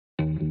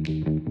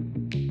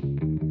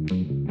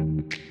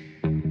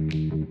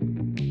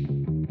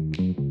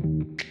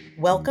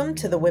Welcome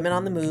to the Women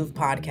on the Move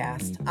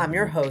podcast. I'm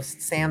your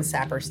host, Sam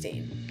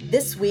Saperstein.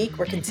 This week,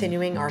 we're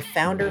continuing our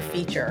founder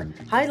feature,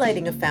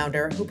 highlighting a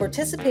founder who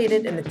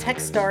participated in the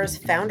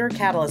Techstars Founder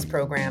Catalyst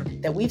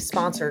program that we've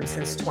sponsored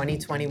since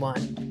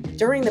 2021.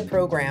 During the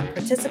program,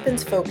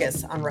 participants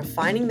focus on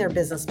refining their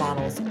business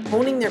models,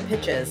 honing their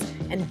pitches,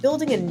 and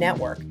building a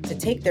network to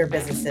take their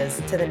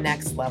businesses to the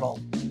next level.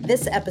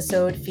 This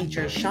episode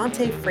features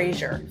Shante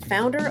Frazier,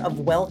 founder of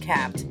Well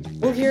Capped.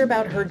 We'll hear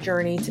about her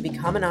journey to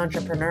become an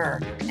entrepreneur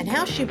and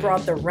how she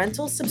brought the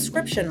rental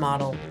subscription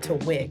model to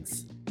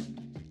wigs.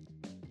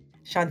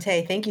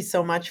 Shante, thank you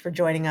so much for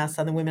joining us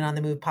on the Women on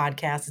the Move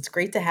podcast. It's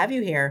great to have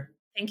you here.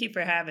 Thank you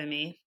for having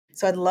me.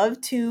 So I'd love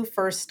to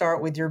first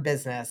start with your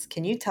business.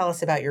 Can you tell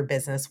us about your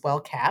business, Well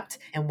Capped,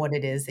 and what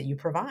it is that you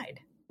provide?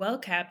 Well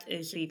Capped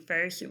is the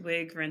first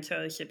wig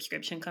rental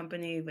subscription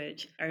company,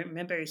 which our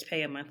members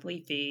pay a monthly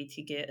fee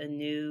to get a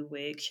new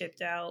wig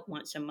shipped out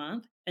once a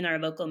month. And our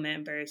local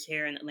members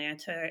here in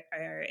Atlanta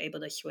are able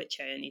to switch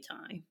at any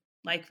time,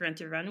 like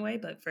Rent a Runway,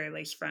 but for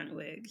lace front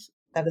wigs.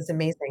 That is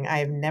amazing. I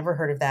have never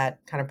heard of that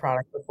kind of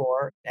product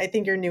before. I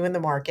think you're new in the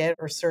market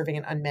or serving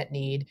an unmet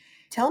need.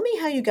 Tell me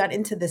how you got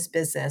into this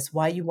business,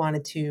 why you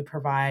wanted to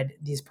provide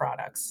these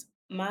products.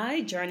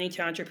 My journey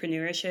to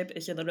entrepreneurship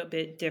is a little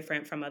bit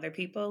different from other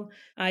people.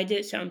 I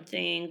did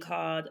something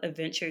called a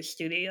venture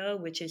studio,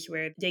 which is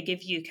where they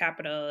give you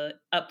capital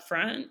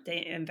upfront.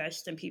 They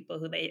invest in people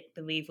who they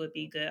believe would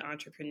be good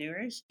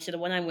entrepreneurs. So the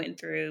one I went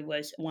through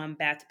was one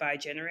backed by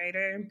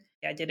Generator.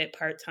 I did it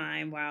part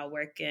time while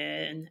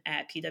working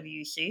at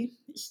PwC,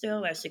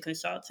 still as a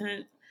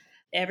consultant.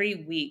 Every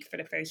week for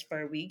the first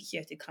 4 weeks, you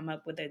have to come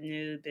up with a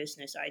new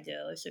business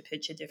idea or to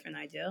pitch a different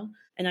idea.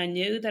 And I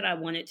knew that I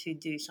wanted to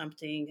do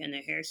something in the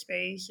hair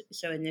space.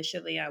 So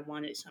initially, I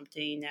wanted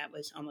something that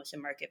was almost a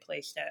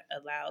marketplace that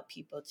allowed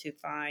people to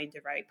find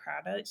the right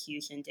products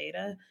using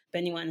data. But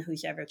anyone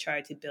who's ever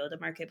tried to build a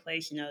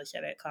marketplace knows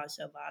that it costs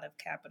a lot of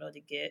capital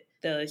to get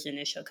those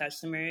initial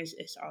customers.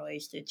 It's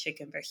always the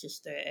chicken versus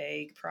the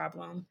egg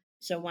problem.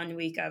 So one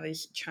week I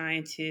was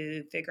trying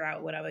to figure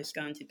out what I was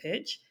going to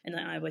pitch. And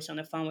then I was on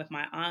the phone with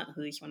my aunt,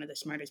 who's one of the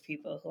smartest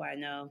people who I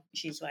know.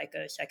 She's like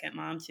a second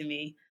mom to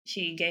me.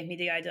 She gave me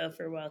the idea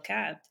for Well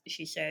Capped.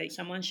 She said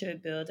someone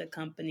should build a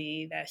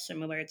company that's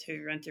similar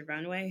to Rent a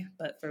Runway,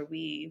 but for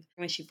weave.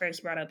 When she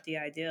first brought up the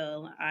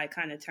idea, I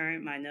kind of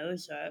turned my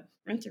nose up.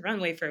 Rent a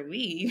Runway for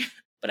weave?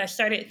 But I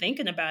started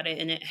thinking about it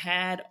and it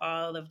had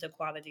all of the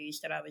qualities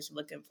that I was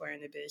looking for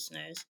in the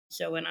business.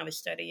 So when I was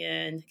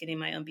studying, getting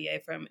my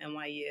MBA from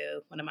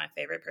NYU, one of my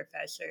favorite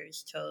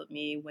professors told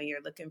me when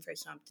you're looking for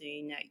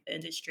something that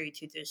industry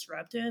to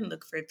disrupt in,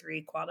 look for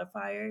three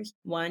qualifiers.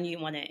 One, you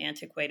want an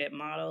antiquated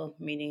model,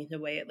 meaning the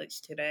way it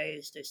looks today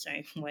is the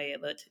same way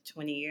it looked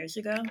 20 years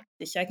ago.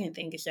 The second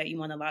thing is that you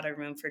want a lot of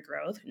room for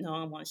growth. No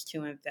one wants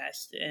to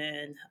invest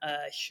in a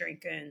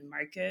shrinking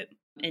market.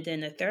 And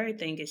then the third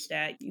thing is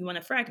that you want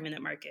a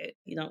fragmented market.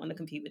 You don't want to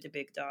compete with the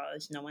big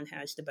dogs. No one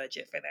has the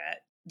budget for that.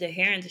 The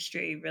hair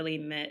industry really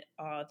met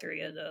all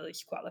three of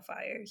those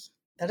qualifiers.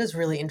 That is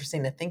really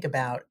interesting to think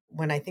about.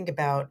 When I think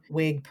about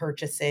wig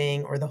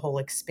purchasing or the whole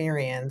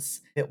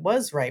experience, it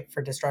was ripe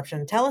for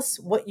disruption. Tell us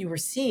what you were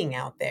seeing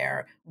out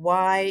there.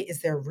 Why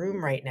is there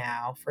room right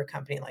now for a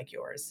company like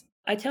yours?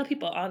 I tell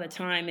people all the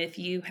time, if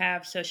you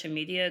have social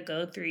media,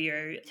 go through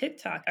your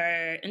TikTok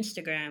or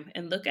Instagram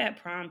and look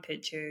at prom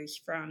pictures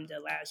from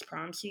the last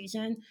prom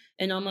season.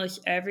 And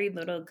almost every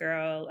little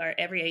girl or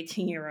every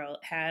 18-year-old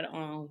had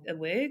on a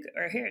wig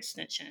or hair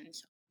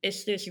extensions.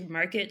 It's this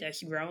market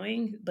that's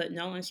growing, but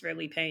no one's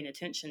really paying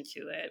attention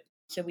to it.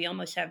 So we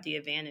almost have the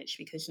advantage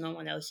because no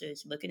one else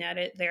is looking at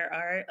it. There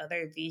are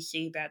other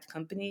VC-backed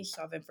companies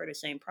solving for the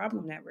same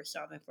problem that we're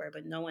solving for,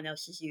 but no one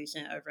else is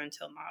using a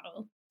rental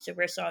model. So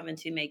we're solving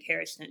to make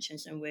hair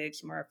extensions and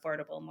wigs more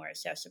affordable, more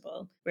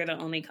accessible. We're the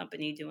only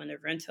company doing a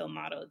rental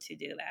model to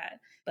do that.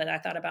 But I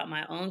thought about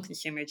my own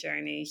consumer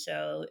journey.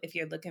 So if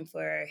you're looking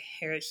for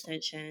hair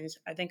extensions,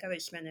 I think I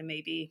was spending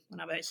maybe when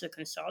I was a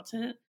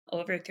consultant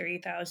over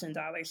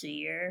 $3,000 a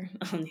year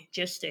on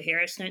just the hair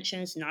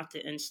extensions, not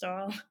the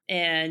install.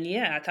 And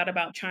yeah, I thought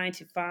about trying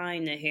to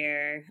find the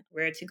hair,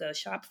 where to go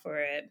shop for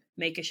it,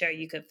 making sure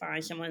you could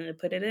find someone to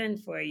put it in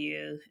for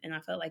you. And I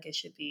felt like it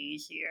should be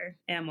easier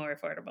and more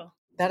affordable.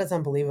 That is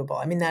unbelievable.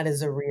 I mean, that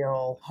is a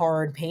real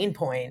hard pain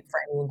point for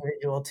any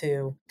individual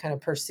to kind of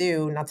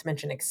pursue, not to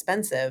mention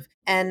expensive.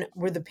 And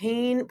were the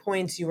pain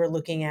points you were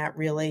looking at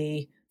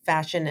really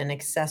fashion and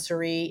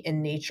accessory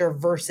in nature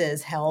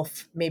versus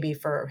health, maybe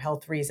for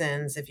health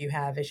reasons? If you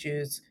have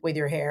issues with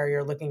your hair,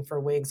 you're looking for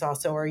wigs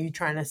also, or are you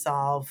trying to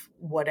solve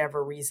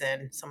whatever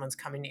reason someone's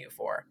coming to you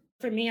for?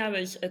 For me, I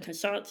was a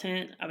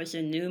consultant. I was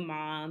a new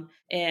mom.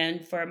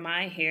 And for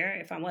my hair,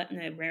 if I want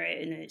to wear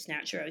it in its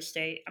natural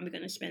state, I'm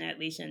going to spend at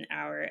least an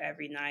hour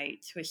every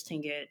night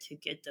twisting it to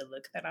get the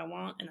look that I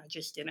want. And I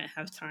just didn't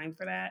have time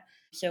for that.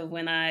 So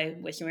when I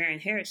was wearing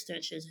hair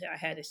extensions, I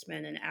had to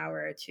spend an hour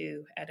or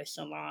two at a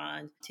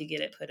salon to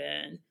get it put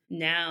in.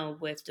 Now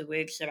with the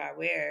wigs that I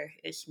wear,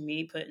 it's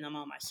me putting them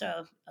on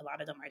myself. A lot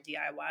of them are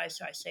DIY,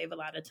 so I save a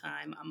lot of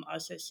time. I'm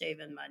also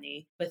saving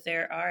money, but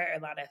there are a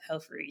lot of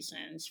health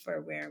reasons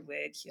for wearing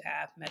wigs. You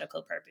have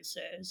medical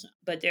purposes,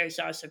 but there's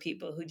also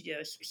people who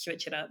just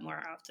switch it up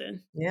more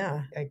often.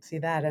 Yeah, I see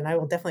that. And I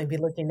will definitely be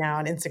looking now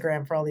on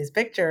Instagram for all these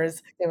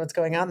pictures and what's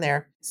going on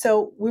there.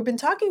 So, we've been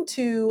talking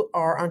to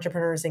our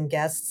entrepreneurs and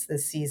guests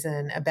this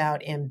season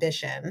about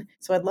ambition.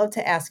 So, I'd love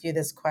to ask you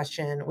this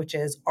question, which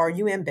is, are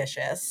you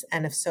ambitious?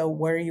 And if so,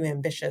 what are you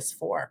ambitious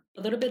for?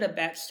 A little bit of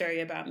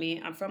backstory about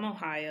me. I'm from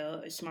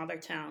Ohio, a smaller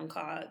town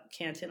called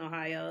Canton,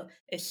 Ohio.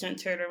 It's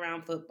centered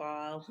around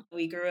football.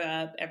 We grew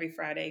up every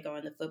Friday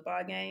going to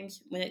football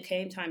games. When it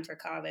came time for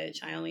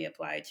college, I only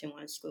applied to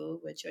one school,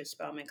 which was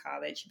Spelman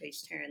College,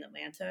 based here in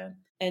Atlanta.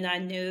 And I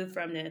knew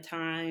from the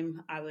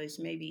time I was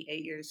maybe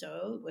 8 years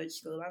old what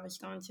school I was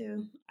going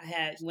to. I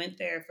had went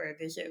there for a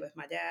visit with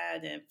my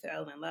dad and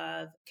fell in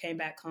love. Came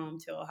back home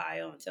to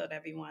Ohio and told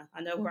everyone,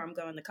 I know where I'm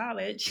going to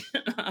college.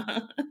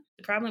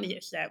 The problem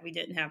is that we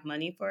didn't have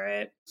money for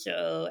it.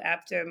 So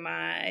after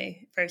my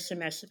first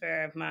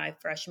semester of my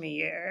freshman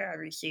year, I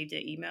received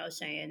an email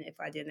saying if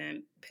I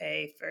didn't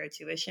pay for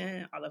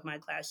tuition, all of my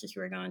classes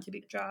were going to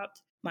be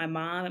dropped. My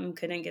mom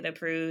couldn't get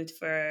approved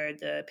for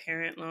the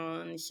parent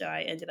loan, so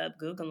I ended up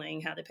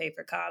Googling how to pay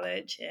for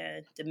college,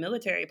 and the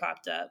military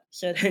popped up.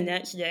 So the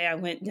next day, I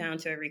went down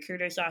to a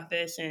recruiter's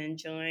office and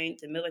joined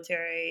the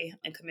military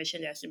and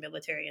commissioned as a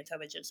military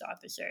intelligence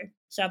officer.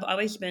 So I've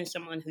always been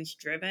someone who's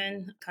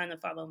driven, kind of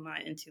follow my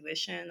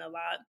intuition a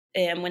lot.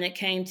 And when it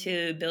came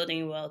to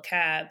building Well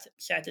Capped,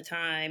 so at the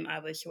time I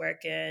was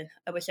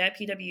at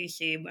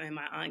PwC when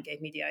my aunt gave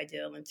me the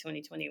idea in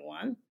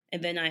 2021.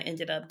 And then I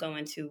ended up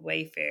going to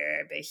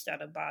Wayfair based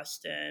out of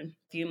Boston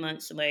a few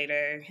months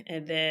later.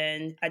 And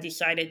then I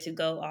decided to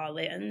go all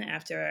in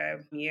after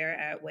a year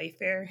at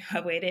Wayfair. I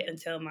waited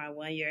until my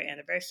 1 year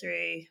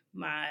anniversary.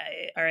 My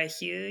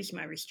RSUs,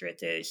 my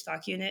restricted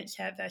stock units,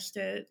 had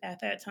vested at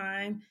that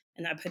time.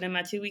 And I put in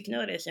my 2 week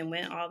notice and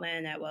went all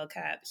in at Well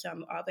Cap. So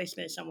I've always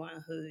been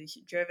someone who's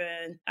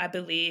driven. I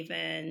believe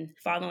in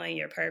following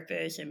your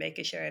purpose and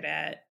making sure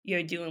that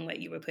you're doing what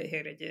you were put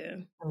here to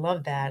do. I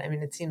love that. I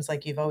mean, it seems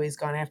like you've always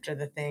gone after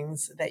the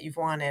things that you've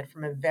wanted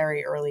from a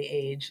very early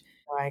age.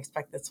 So I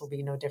expect this will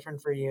be no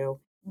different for you.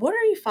 What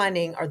are you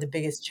finding are the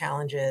biggest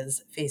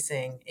challenges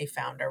facing a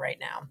founder right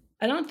now?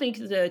 I don't think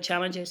the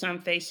challenges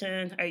I'm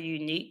facing are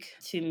unique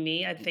to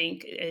me. I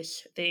think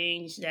it's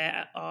things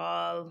that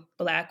all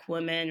Black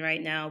women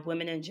right now,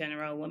 women in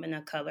general, women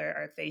of color,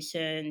 are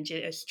facing,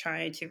 just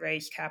trying to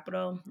raise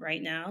capital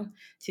right now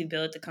to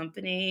build the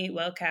company.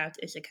 WellCapped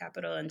is a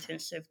capital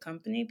intensive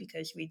company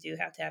because we do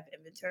have to have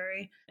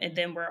inventory. And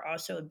then we're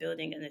also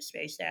building in a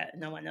space that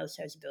no one else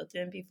has built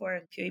in before.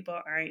 People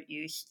aren't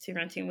used to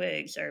renting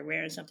wigs or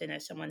wearing something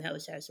that someone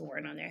else has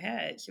worn on their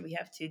head. So we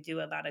have to do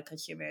a lot of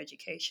consumer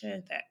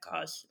education that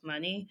costs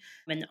money,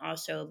 and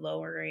also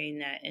lowering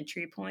that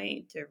entry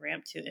point, the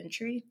ramp to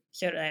entry,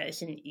 so that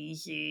it's an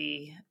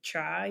easy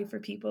try for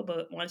people.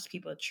 But once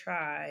people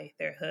try,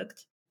 they're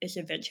hooked. It's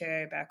a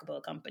venture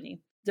backable company.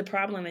 The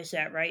problem is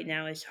that right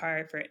now it's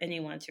hard for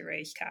anyone to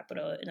raise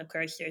capital. And of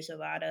course, there's a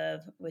lot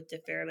of, with the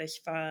Fairless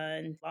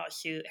Fund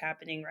lawsuit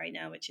happening right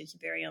now, which is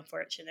very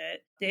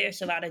unfortunate.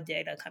 There's a lot of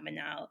data coming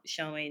out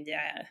showing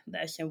that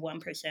less than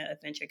 1%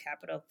 of venture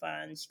capital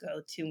funds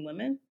go to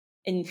women.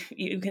 And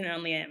you can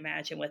only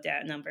imagine what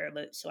that number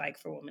looks like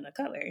for women of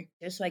color.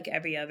 Just like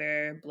every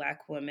other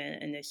Black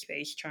woman in this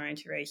space trying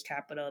to raise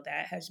capital,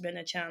 that has been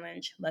a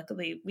challenge.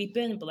 Luckily, we've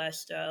been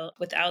blessed though.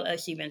 Without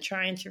us even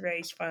trying to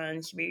raise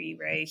funds, we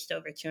raised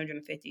over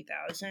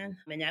 250,000,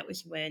 and that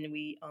was when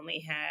we only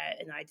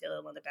had an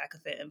ideal on the back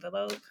of the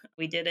envelope.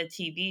 We did a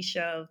TV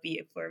show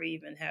before we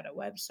even had a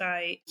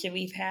website. So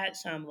we've had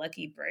some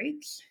lucky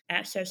breaks.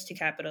 Access to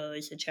capital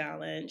is a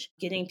challenge.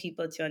 Getting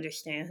people to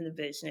understand the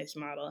business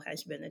model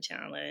has been a challenge.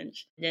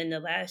 Then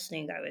the last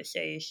thing I would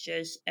say is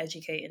just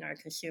educating our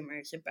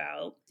consumers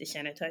about the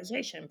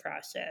sanitization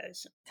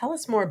process. Tell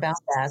us more about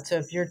that. So,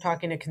 if you're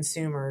talking to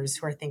consumers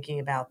who are thinking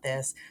about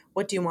this,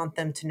 what do you want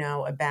them to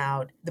know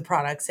about the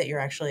products that you're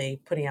actually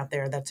putting out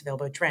there that's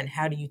available at Trend?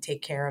 How do you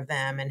take care of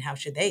them and how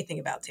should they think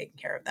about taking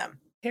care of them?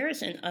 Hair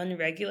is an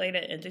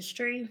unregulated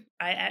industry.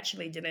 I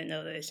actually didn't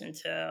know this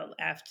until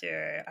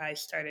after I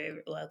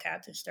started Well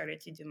Capped and started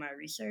to do my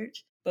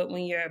research. But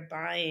when you're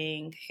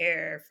buying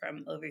hair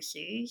from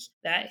overseas,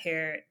 that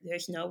hair,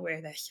 there's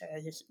nowhere that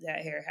says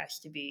that hair has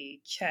to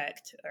be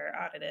checked or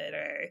audited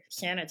or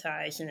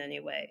sanitized in any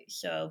way.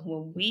 So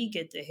when we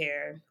get the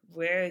hair,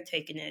 we're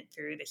taking it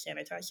through the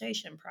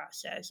sanitization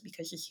process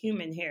because it's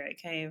human hair.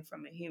 It came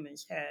from a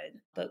human's head.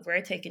 But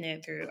we're taking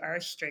it through our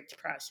strict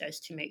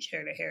process to make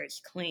sure the hair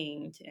is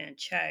cleaned and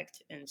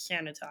checked and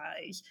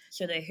sanitized.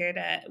 So the hair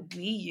that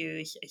we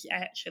use is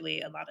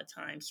actually a lot of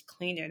times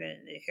cleaner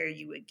than the hair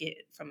you would get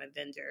from a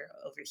vendor vendor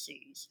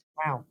overseas.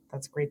 Wow,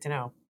 that's great to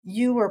know.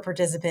 You were a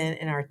participant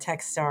in our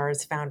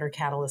Techstars Founder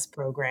Catalyst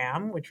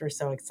program, which we're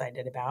so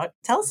excited about.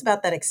 Tell us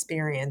about that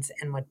experience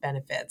and what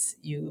benefits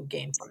you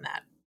gained from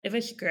that. It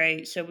was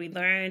great. So we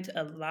learned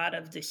a lot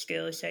of the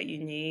skills that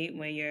you need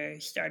when you're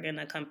starting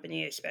a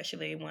company,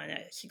 especially when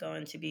it's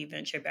going to be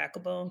venture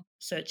backable,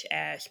 such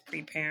as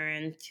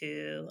preparing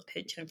to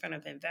pitch in front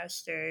of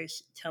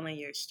investors, telling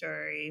your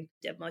story.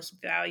 The most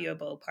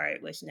valuable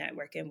part was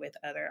networking with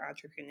other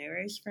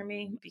entrepreneurs for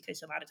me,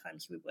 because a lot of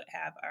times we would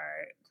have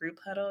our group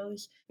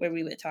huddles where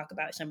we would talk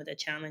about some of the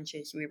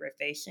challenges we were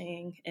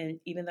facing. And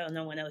even though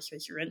no one else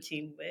was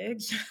renting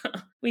wigs,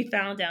 we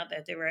found out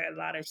that there were a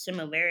lot of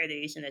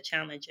similarities in the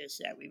challenges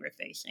that we were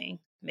facing.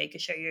 Making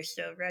sure you're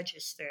still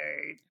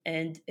registered.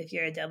 And if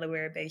you're a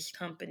Delaware based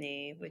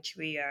company, which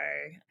we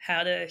are,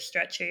 how to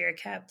structure your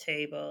cap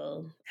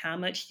table. How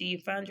much do you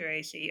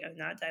fundraise so you are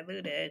not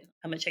diluted?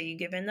 How much are you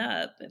giving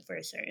up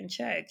for certain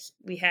checks?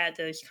 We had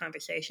those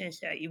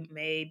conversations that you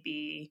may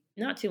be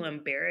not too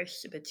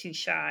embarrassed, but too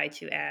shy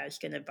to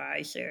ask an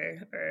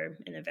advisor or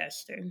an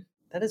investor.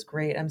 That is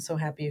great. I'm so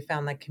happy you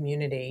found that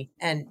community.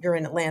 And you're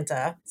in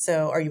Atlanta.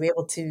 So are you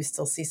able to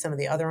still see some of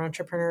the other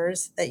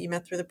entrepreneurs that you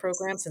met through the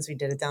program since we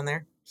did it down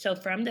there? So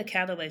from the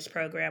Catalyst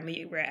program,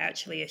 we were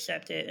actually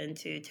accepted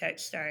into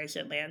Techstars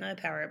Atlanta,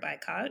 powered by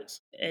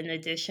Cox. In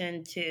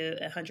addition to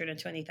a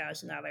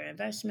 $120,000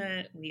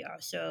 investment, we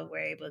also were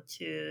able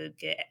to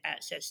get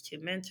access to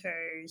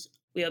mentors.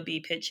 We'll be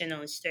pitching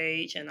on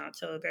stage in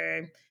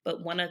October.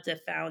 But one of the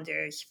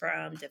founders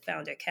from the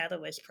Founder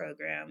Catalyst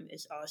program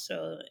is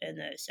also in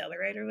the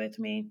accelerator with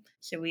me.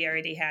 So we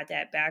already had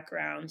that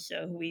background.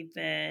 So we've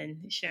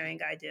been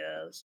sharing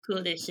ideas.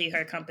 Cool to see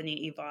her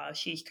company evolve.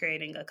 She's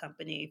creating a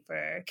company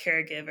for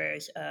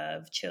caregivers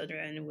of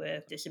children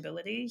with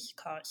disabilities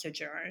called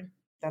Sojourn.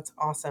 That's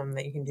awesome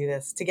that you can do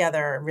this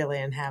together, really,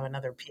 and have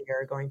another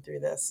peer going through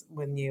this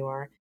when you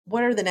are.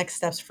 What are the next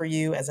steps for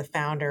you as a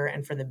founder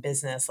and for the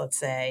business, let's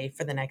say,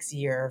 for the next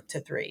year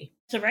to three?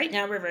 So right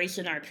now we're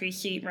racing our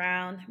pre-seed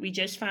round. We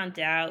just found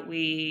out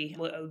we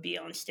will be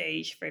on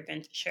stage for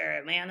Venture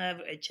Atlanta,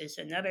 which is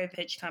another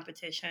pitch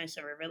competition.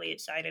 So we're really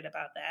excited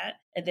about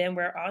that. And then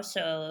we're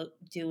also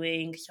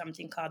doing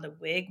something called the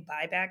Wig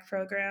Buyback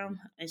Program,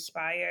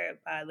 inspired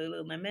by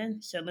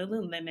Lululemon. So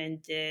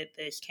Lululemon did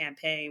this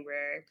campaign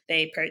where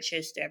they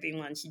purchased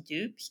everyone's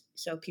dupes.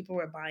 So people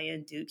were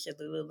buying dupes of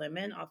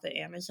Lululemon off of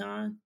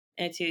Amazon.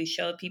 And to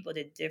show people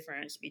the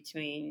difference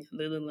between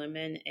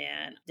Lululemon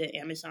and the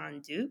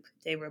Amazon dupe,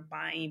 they were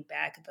buying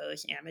back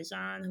those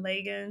Amazon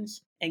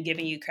leggings and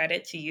giving you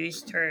credit to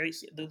use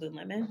towards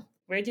Lululemon.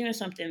 We're doing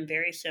something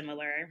very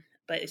similar,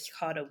 but it's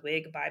called a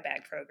wig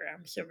buyback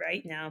program. So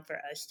right now, for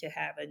us to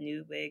have a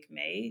new wig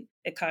made,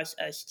 it costs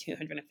us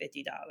 $250.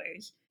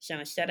 So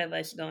instead of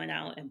us going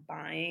out and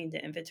buying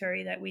the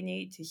inventory that we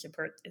need to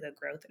support the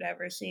growth that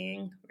we're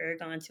seeing, we're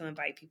going to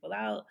invite people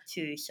out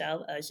to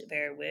sell us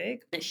their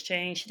wig. In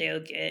exchange, they'll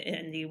get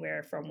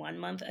anywhere from 1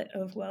 month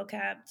of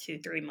WellCap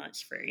to 3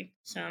 months free.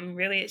 So I'm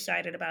really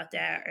excited about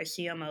that. Our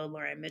CMO,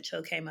 Lauren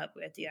Mitchell, came up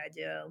with the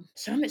idea.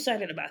 So I'm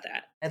excited about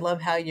that. I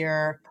love how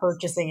you're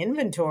purchasing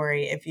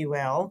inventory, if you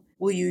will.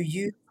 Will you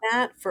use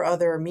that for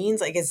other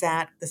means? Like, is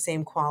that the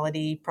same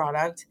quality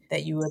product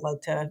that you would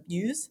like to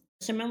use?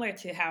 Similar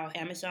to how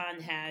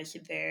Amazon has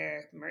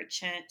their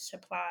merchant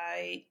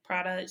supply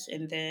products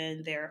and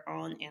then their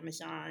own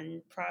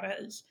Amazon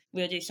products,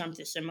 we'll do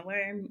something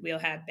similar. We'll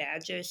have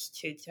badges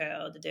to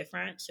tell the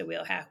difference. So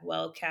we'll have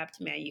well-capped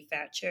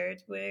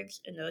manufactured wigs,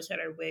 and those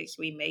are wigs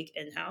we make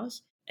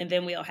in-house. And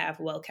then we'll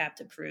have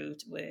well-capped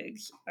approved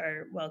wigs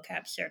or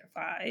well-capped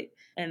certified.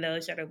 And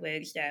those are the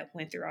wigs that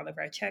went through all of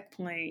our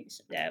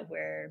checkpoints that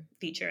were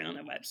featured on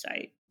the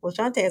website. Well,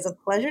 Shante, it's a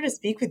pleasure to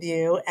speak with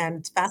you and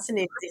it's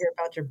fascinating to hear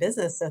about your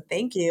business. So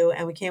thank you.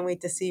 And we can't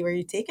wait to see where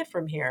you take it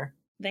from here.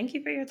 Thank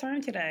you for your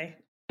time today.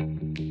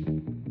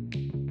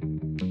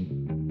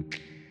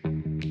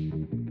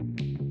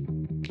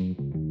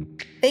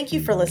 Thank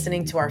you for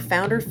listening to our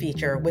founder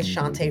feature with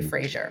Shante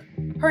Frazier.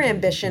 Her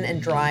ambition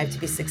and drive to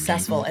be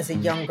successful as a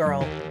young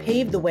girl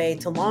paved the way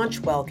to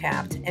launch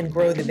WellCapped and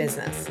grow the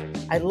business.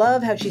 I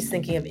love how she's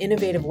thinking of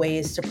innovative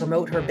ways to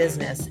promote her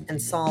business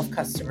and solve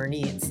customer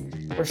needs.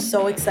 We're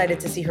so excited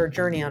to see her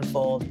journey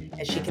unfold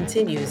as she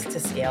continues to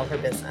scale her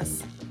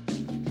business.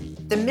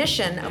 The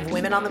mission of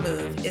Women on the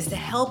Move is to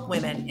help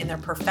women in their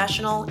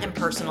professional and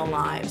personal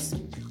lives.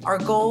 Our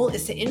goal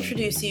is to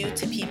introduce you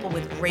to people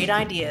with great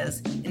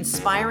ideas,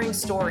 inspiring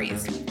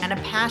stories, and a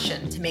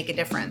passion to make a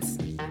difference.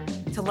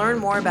 To learn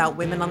more about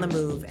Women on the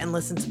Move and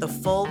listen to the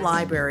full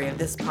library of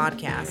this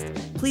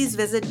podcast, please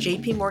visit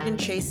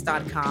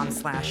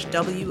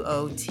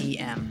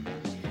jpmorganchase.com/WOTM.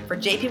 For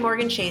JP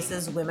Morgan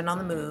Chase's Women on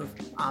the Move,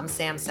 I'm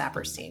Sam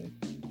Saperstein.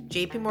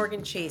 JP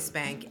Morgan Chase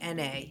Bank,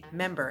 N.A.,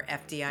 member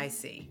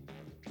FDIC.